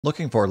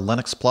Looking for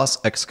Linux Plus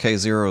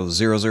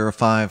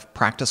XK0-005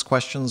 practice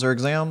questions or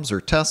exams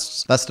or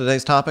tests? That's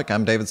today's topic.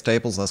 I'm David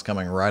Staples. That's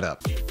coming right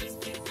up.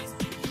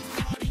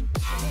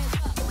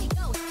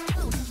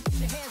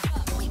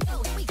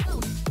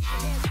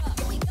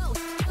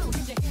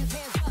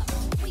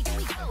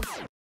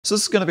 So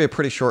this is going to be a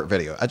pretty short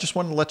video. I just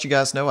wanted to let you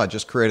guys know I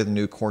just created a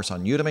new course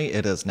on Udemy.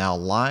 It is now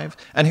live.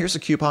 And here's a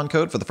coupon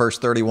code for the first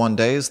 31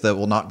 days that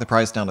will knock the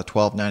price down to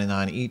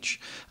 $12.99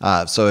 each.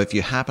 So if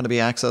you happen to be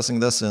accessing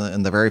this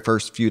in the very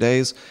first few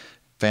days,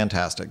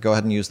 fantastic. Go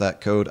ahead and use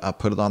that code. I'll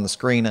put it on the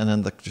screen and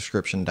in the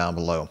description down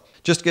below.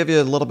 Just to give you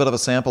a little bit of a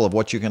sample of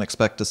what you can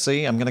expect to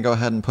see, I'm going to go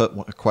ahead and put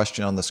a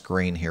question on the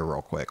screen here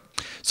real quick.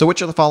 So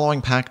which of the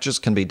following packages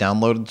can be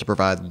downloaded to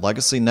provide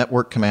legacy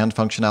network command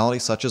functionality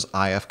such as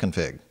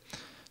ifconfig?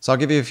 So I'll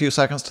give you a few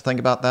seconds to think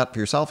about that for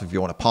yourself. If you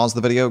want to pause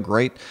the video,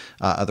 great.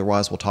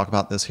 Otherwise, we'll talk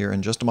about this here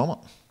in just a moment.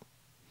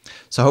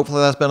 So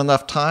hopefully that's been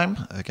enough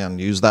time. Again,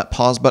 use that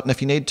pause button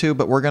if you need to,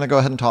 but we're going to go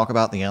ahead and talk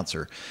about the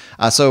answer.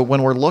 So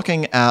when we're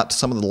looking at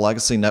some of the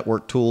legacy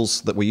network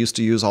tools that we used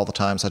to use all the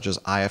time, such as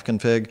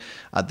ifconfig,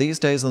 these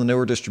days in the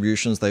newer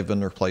distributions, they've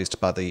been replaced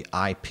by the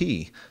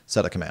IP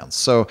set of commands.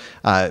 So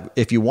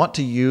if you want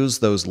to use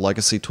those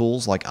legacy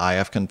tools like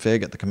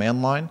ifconfig at the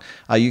command line,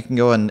 you can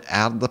go and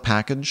add the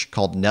package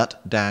called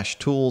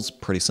net-tools.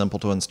 Pretty simple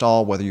to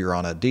install, whether you're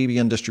on a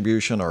Debian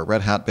distribution or a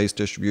Red Hat-based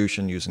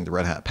distribution using the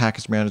Red Hat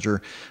Package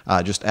Manager.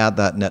 Just add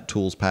that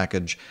net-tools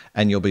package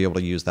and you'll be able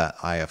to use that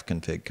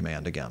ifconfig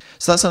command again.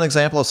 So that's an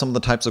example of some of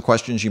the types of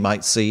questions you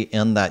might see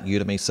in that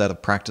Udemy set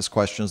of practice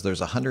questions. There's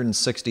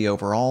 160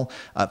 overall,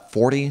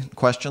 40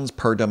 questions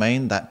per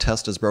domain. That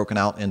test is broken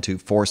out into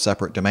 4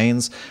 separate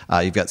domains.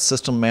 You've got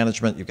system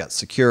management, you've got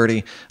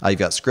security, you've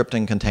got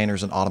scripting,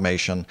 containers, and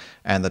automation,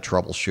 and the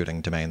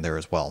troubleshooting domain there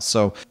as well.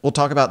 So we'll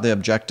talk about the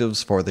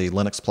objectives for the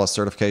Linux Plus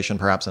certification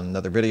perhaps in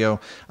another video,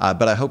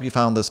 but I hope you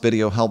found this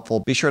video helpful.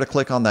 Be sure to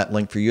click on that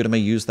link for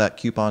Udemy. Use that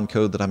coupon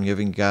code that I'm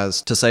giving you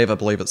guys to save. I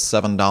believe it's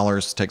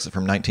 $7. Takes it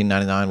from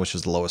 $19.99, which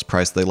is the lowest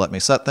price they let me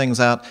set things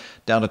at,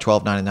 down to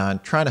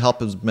 $12.99. Trying to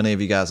help as many of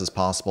you guys as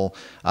possible.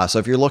 So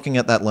if you're looking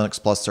at that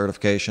Linux Plus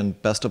certification,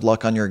 best of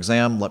luck on your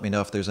exam. Let me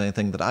know if there's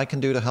anything that I can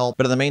do to help.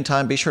 But in the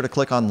meantime, be sure to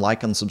click on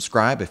like and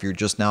subscribe if you're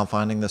just now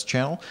finding this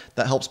channel.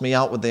 That helps me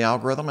out with the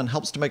algorithm and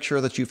helps to make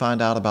sure that you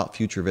find out about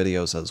future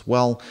videos as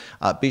well.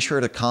 Be sure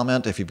to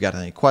comment if you've got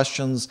any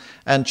questions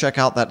and check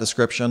out that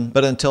description.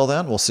 But until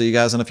then, we'll see you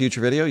guys in a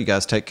future video. You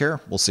guys take care.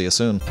 We'll see you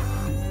soon.